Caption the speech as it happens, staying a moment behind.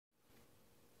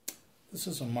This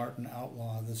is a Martin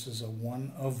Outlaw. This is a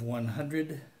 1 of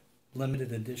 100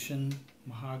 limited edition,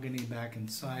 mahogany back and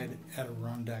side,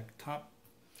 Adirondack top.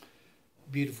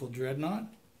 Beautiful dreadnought.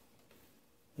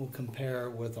 We'll compare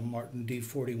with a Martin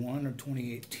D41 or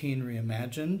 2018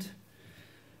 reimagined.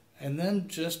 And then,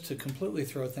 just to completely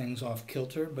throw things off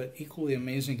kilter, but equally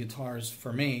amazing guitars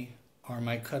for me, are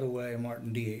my Cutaway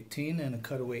Martin D18 and a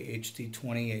Cutaway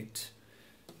HD28.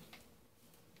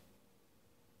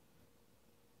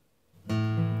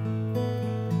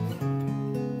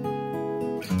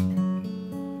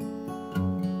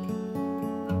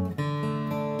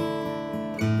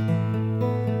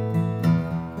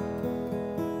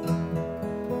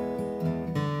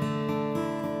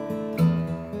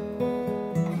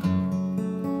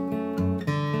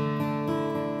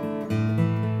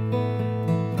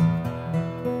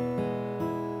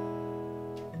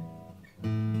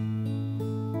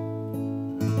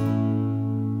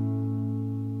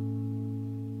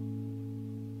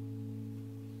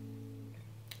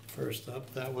 First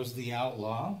up, that was the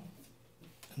Outlaw.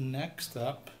 Next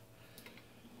up,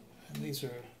 and these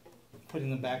are putting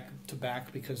them back to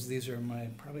back because these are my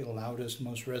probably loudest,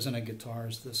 most resonant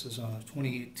guitars. This is a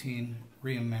 2018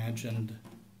 reimagined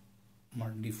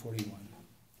Martin D41.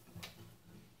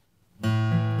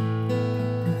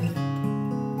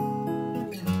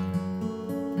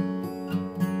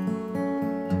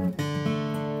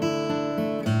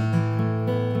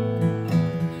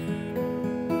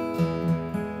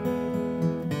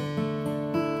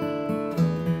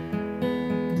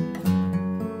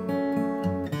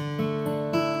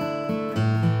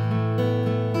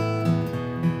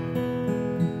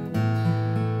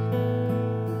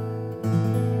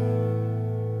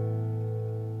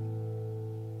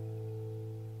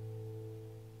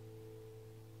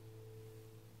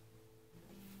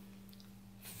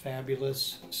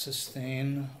 Fabulous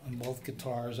sustain on both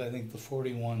guitars. I think the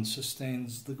 41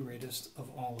 sustains the greatest of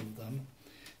all of them.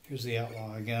 Here's the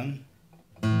Outlaw again.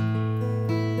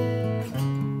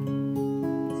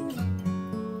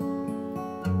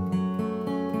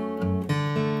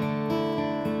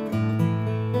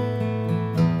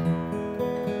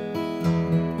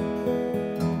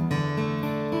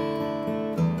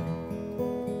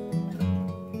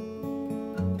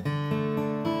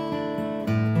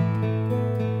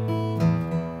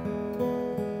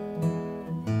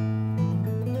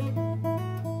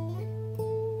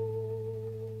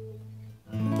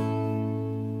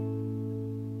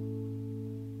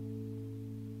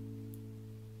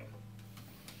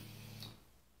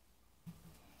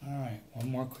 One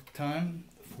more quick time,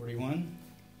 the 41.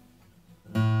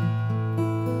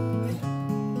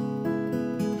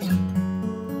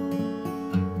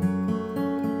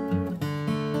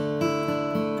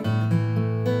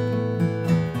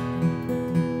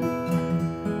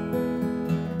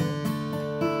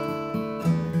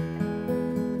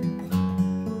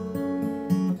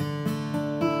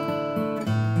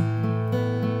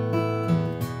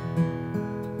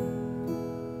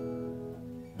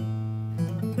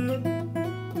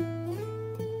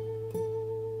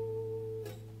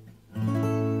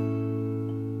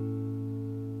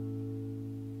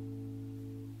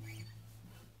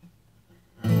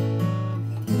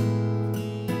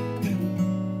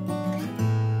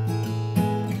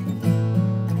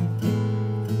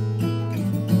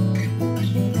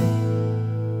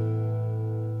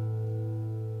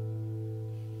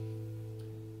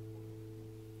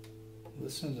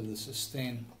 Listen to the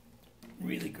sustain,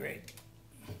 really great.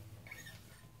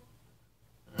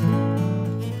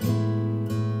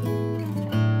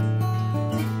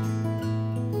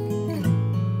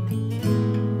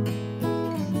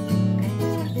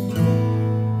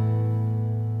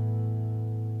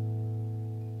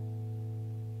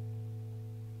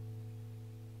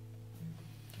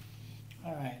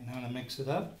 All right, now to mix it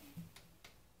up.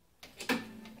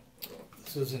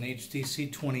 This is an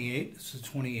HDC 28. This is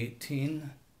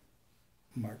 2018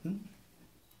 Martin.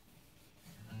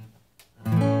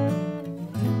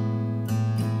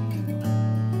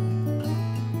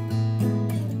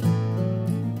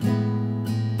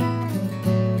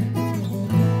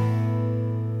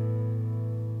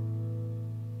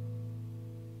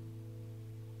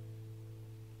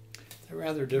 They're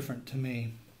rather different to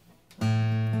me.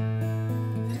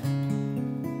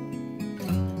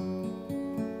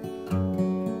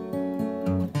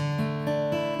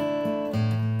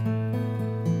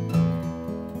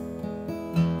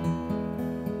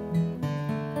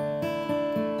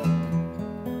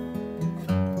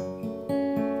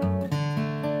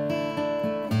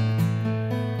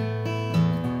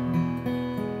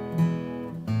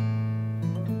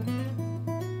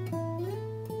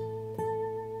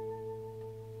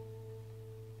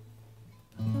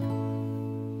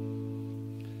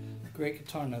 Great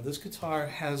guitar. Now this guitar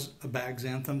has a Baggs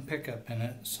Anthem pickup in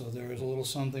it, so there is a little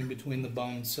something between the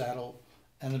bone saddle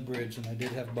and the bridge, and I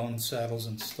did have bone saddles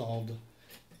installed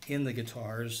in the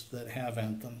guitars that have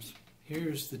anthems.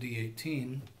 Here's the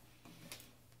D18.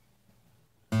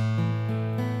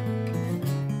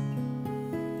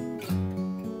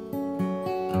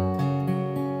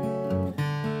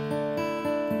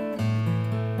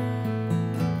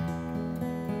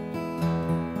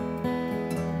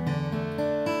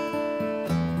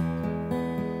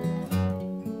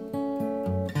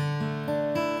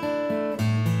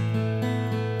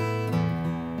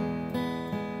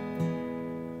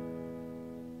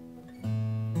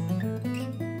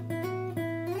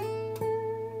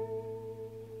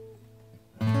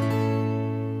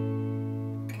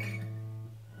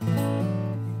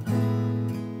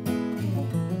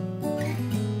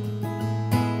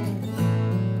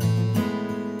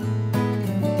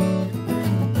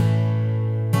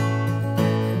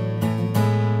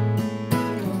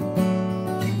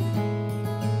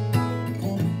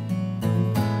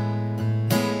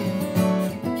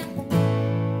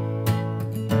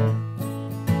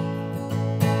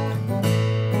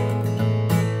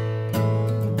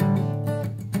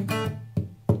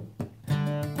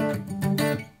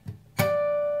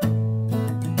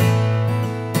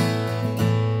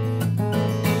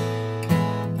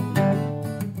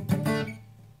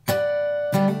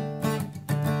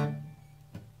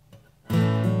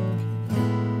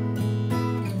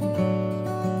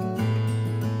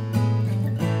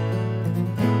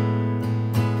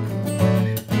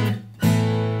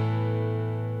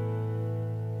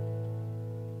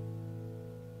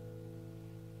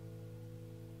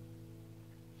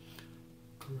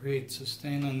 Great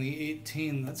sustain on the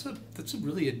 18. That's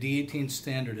really a D18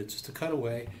 standard. It's just a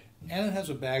cutaway, and it has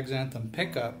a Baggs Anthem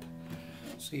pickup.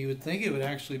 So you would think it would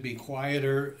actually be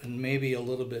quieter and maybe a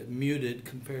little bit muted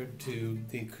compared to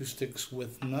the acoustics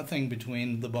with nothing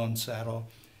between the bone saddle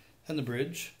and the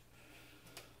bridge.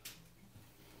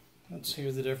 Let's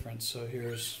hear the difference. So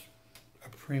here's a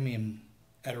premium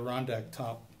Adirondack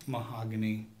top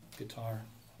mahogany guitar.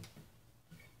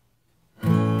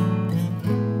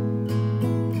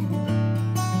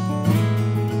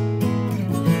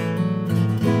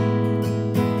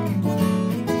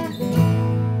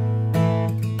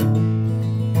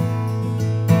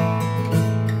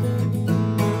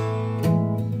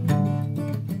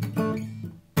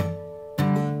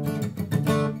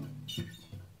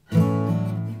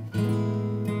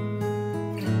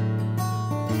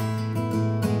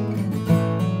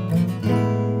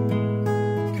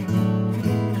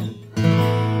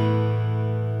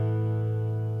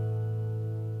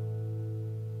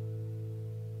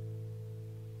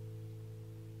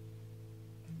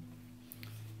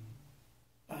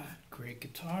 Great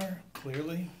guitar,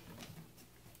 clearly.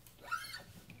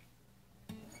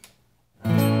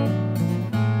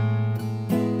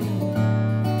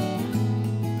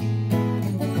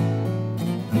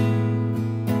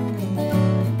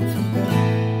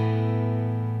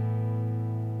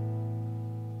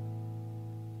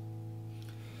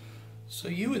 So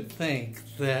you would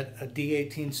think that a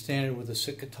D18 standard with a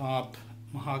Sitka top,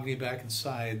 mahogany back and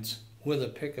sides with a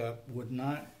pickup would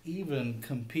not even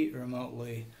compete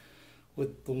remotely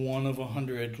with the 1 of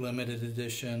 100 limited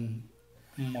edition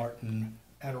Martin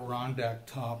Adirondack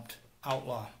topped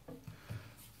Outlaw.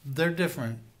 They're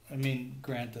different. I mean,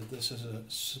 granted, this is a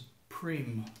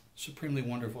supremely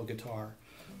wonderful guitar.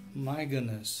 My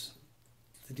goodness,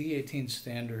 the D18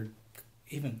 standard,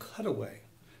 even cutaway.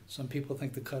 Some people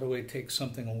think the cutaway takes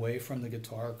something away from the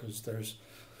guitar because there's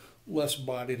less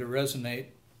body to resonate.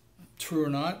 True or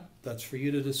not, that's for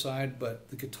you to decide, but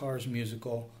the guitar's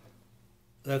musical.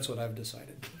 That's what I've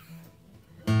decided.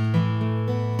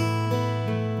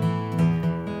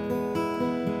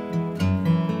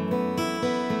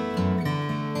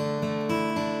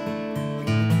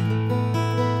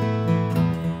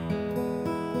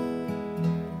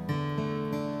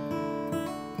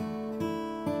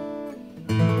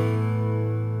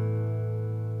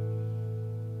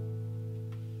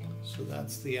 So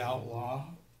that's the Outlaw.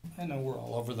 I know we're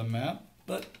all over the map,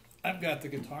 but I've got the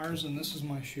guitars and this is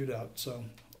my Shootout, so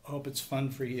I hope it's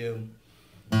fun for you.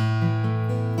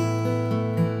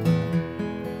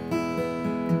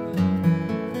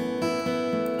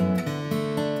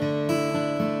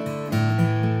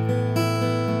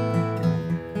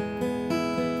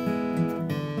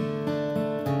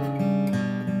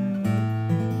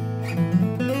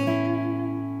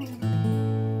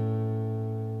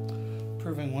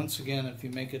 Proving once again, if you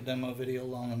make a demo video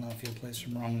long enough, you'll play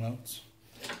some wrong notes.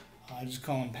 I just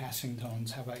call them passing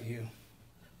tones. How about you?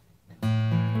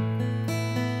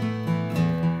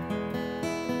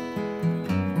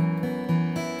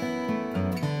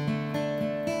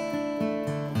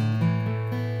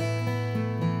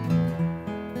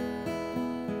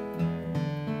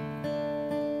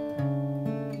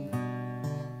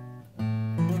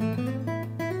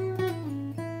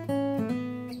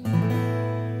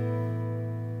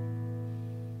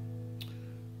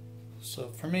 So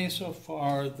for me so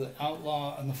far, the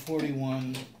Outlaw and the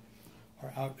 41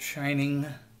 are outshining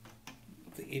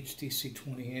the HTC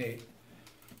 28.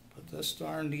 But this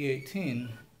Star and D18,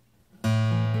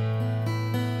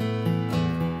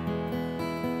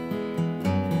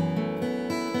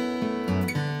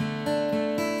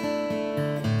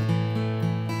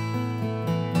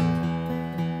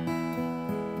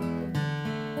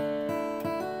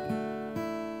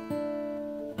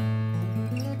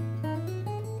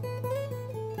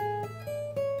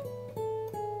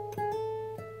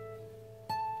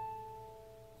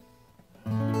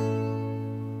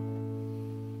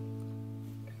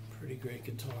 great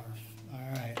guitar.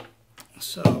 Alright,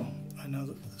 so I know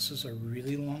that this is a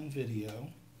really long video.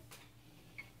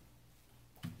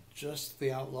 Just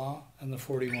the Outlaw and the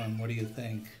 41, what do you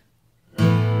think? So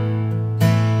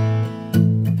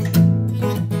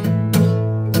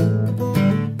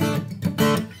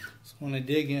when I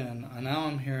dig in, now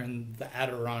I'm hearing the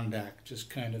Adirondack just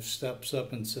kind of steps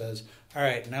up and says,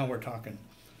 alright, now we're talking.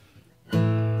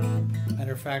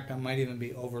 Matter of fact, I might even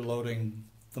be overloading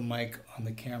the mic on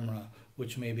the camera,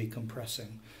 which may be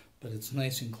compressing, but it's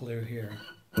nice and clear here.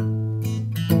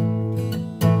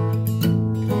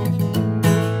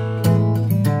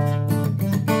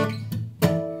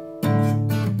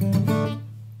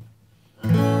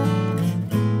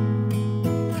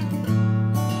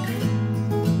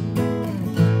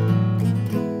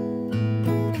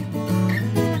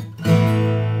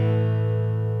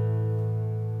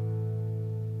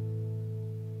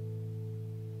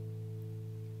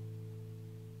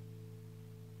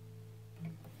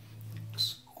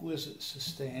 Exquisite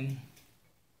sustain.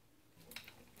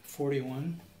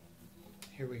 41.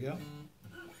 Here we go.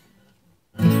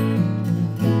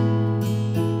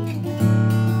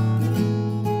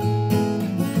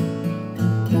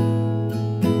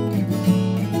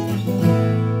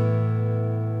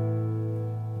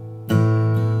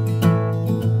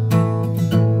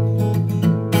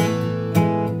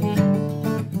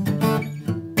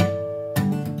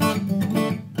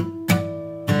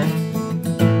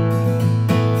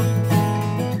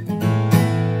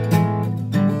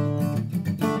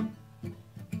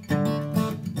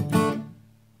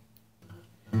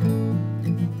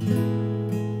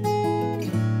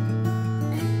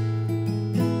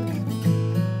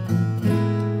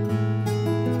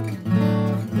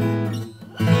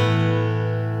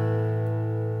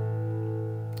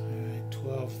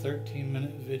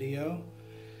 Video.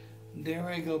 Dare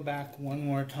I go back one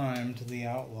more time to the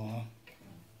Outlaw?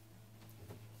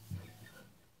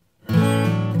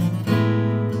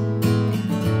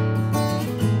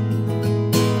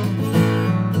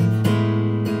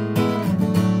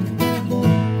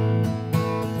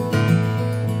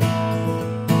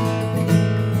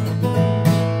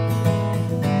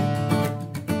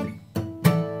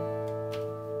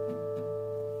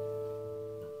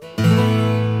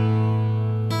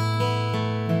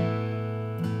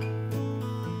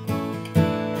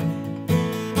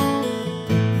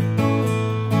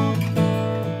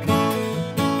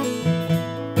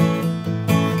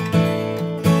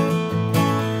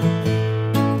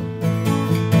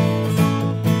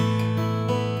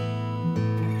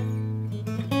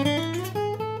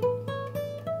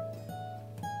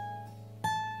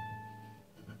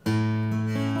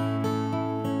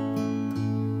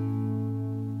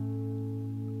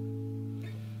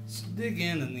 Dig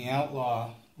in the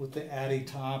Outlaw with the Addy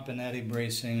top and Addy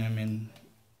bracing. I mean,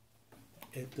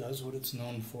 it does what it's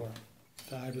known for.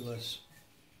 Fabulous.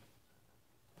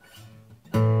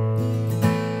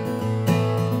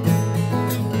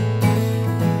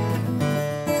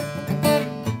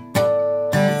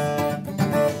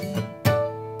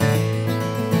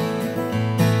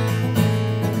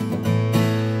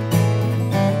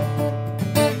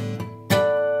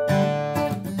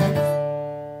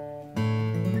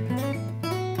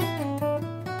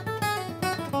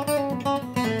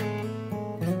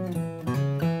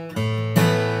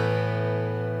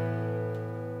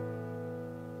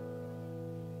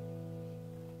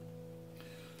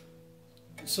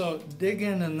 So dig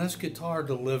in, and this guitar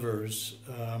delivers.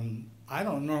 I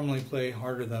don't normally play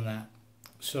harder than that.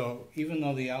 So even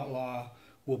though the Outlaw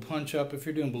will punch up, if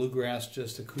you're doing bluegrass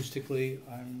just acoustically,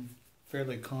 I'm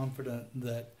fairly confident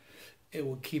that it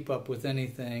will keep up with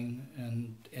anything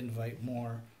and invite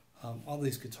more. All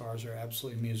these guitars are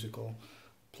absolutely musical.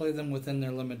 Play them within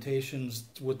their limitations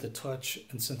with the touch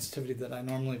and sensitivity that I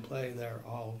normally play. They're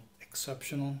all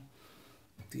exceptional.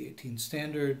 D18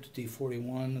 standard,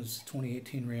 D41 is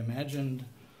 2018 reimagined.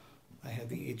 I have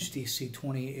the HTC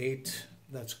 28,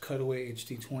 that's cutaway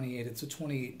HD 28. It's a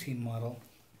 2018 model.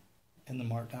 And the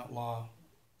Martin Outlaw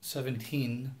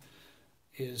 17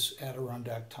 is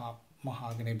Adirondack top,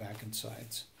 mahogany back and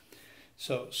sides.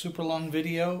 So super long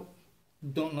video.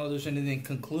 Don't know there's anything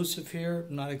conclusive here.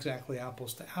 Not exactly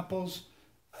apples to apples,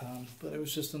 but I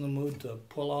was just in the mood to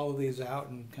pull all of these out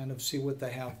and kind of see what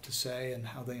they have to say and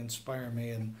how they inspire me.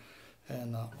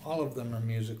 And all of them are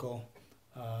musical.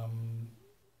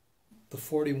 The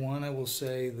 41, I will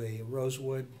say, the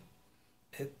rosewood,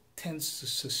 it tends to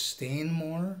sustain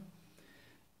more.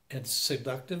 It's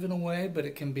seductive in a way, but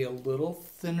it can be a little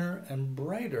thinner and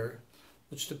brighter,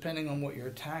 which depending on what your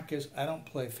attack is, I don't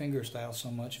play fingerstyle so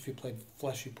much. If you played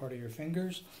fleshy part of your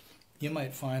fingers, you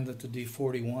might find that the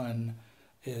D41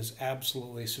 is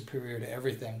absolutely superior to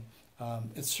everything.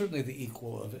 It's certainly the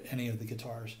equal of any of the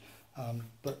guitars.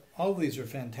 But all of these are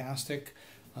fantastic.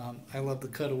 I love the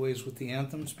cutaways with the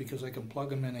anthems because I can plug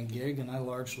them in and gig, and I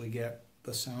largely get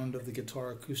the sound of the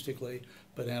guitar acoustically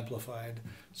but amplified.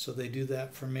 So they do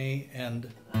that for me.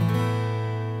 And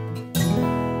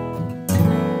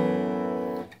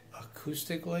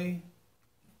acoustically,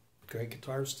 great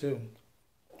guitars too.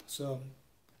 So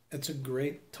it's a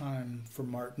great time for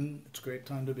Martin. It's a great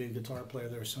time to be a guitar player.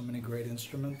 There are so many great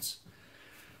instruments.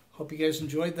 Hope you guys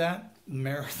enjoyed that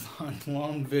marathon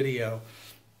long video.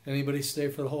 Anybody stay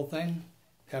for the whole thing?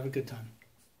 Have a good time.